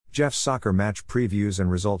Jeff's Soccer Match Previews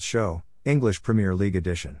and Results Show, English Premier League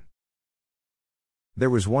Edition. There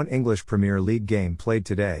was one English Premier League game played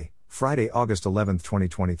today, Friday, August 11,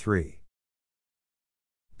 2023.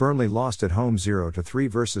 Burnley lost at home 0-3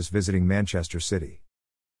 versus visiting Manchester City.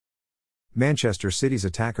 Manchester City's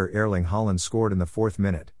attacker Erling Haaland scored in the 4th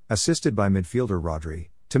minute, assisted by midfielder Rodri,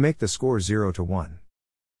 to make the score 0-1.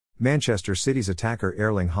 Manchester City's attacker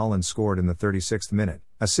Erling Haaland scored in the 36th minute,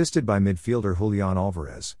 assisted by midfielder Julian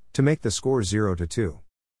Alvarez, to make the score 0-2.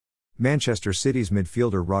 Manchester City's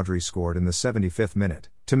midfielder Rodri scored in the 75th minute,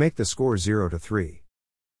 to make the score 0-3.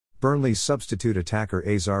 Burnley's substitute attacker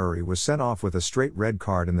Zaroury was sent off with a straight red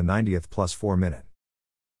card in the 90th +4 minute.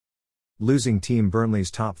 Losing team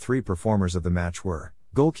Burnley's top 3 performers of the match were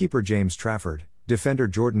goalkeeper James Trafford, defender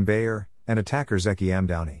Jordan Bayer, and attacker Zeki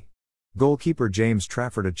Amdouni. Goalkeeper James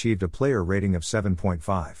Trafford achieved a player rating of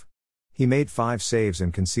 7.5. He made 5 saves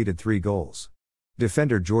and conceded 3 goals.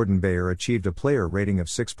 Defender Jordan Bayer achieved a player rating of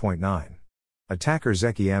 6.9. Attacker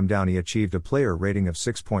Zeki Amdouni achieved a player rating of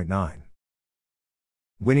 6.9.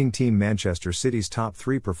 Winning team Manchester City's top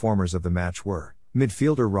 3 performers of the match were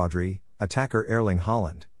midfielder Rodri, attacker Erling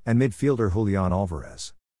Haaland, and midfielder Julian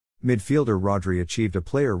Alvarez. Midfielder Rodri achieved a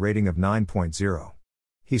player rating of 9.0.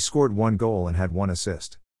 He scored 1 goal and had 1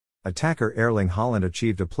 assist. Attacker Erling Haaland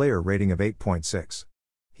achieved a player rating of 8.6.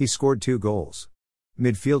 He scored 2 goals.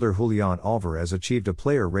 Midfielder Julian Alvarez achieved a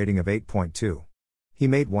player rating of 8.2. He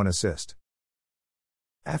made 1 assist.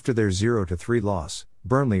 After their 0-3 loss,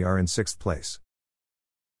 Burnley are in 6th place.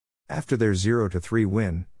 After their 0-3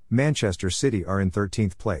 win, Manchester City are in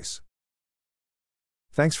 13th place.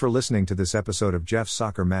 Thanks for listening to this episode of Jeff's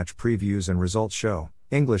Soccer Match Previews and Results Show,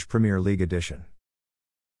 English Premier League Edition.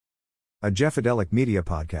 A Jeffadelic Media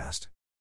Podcast.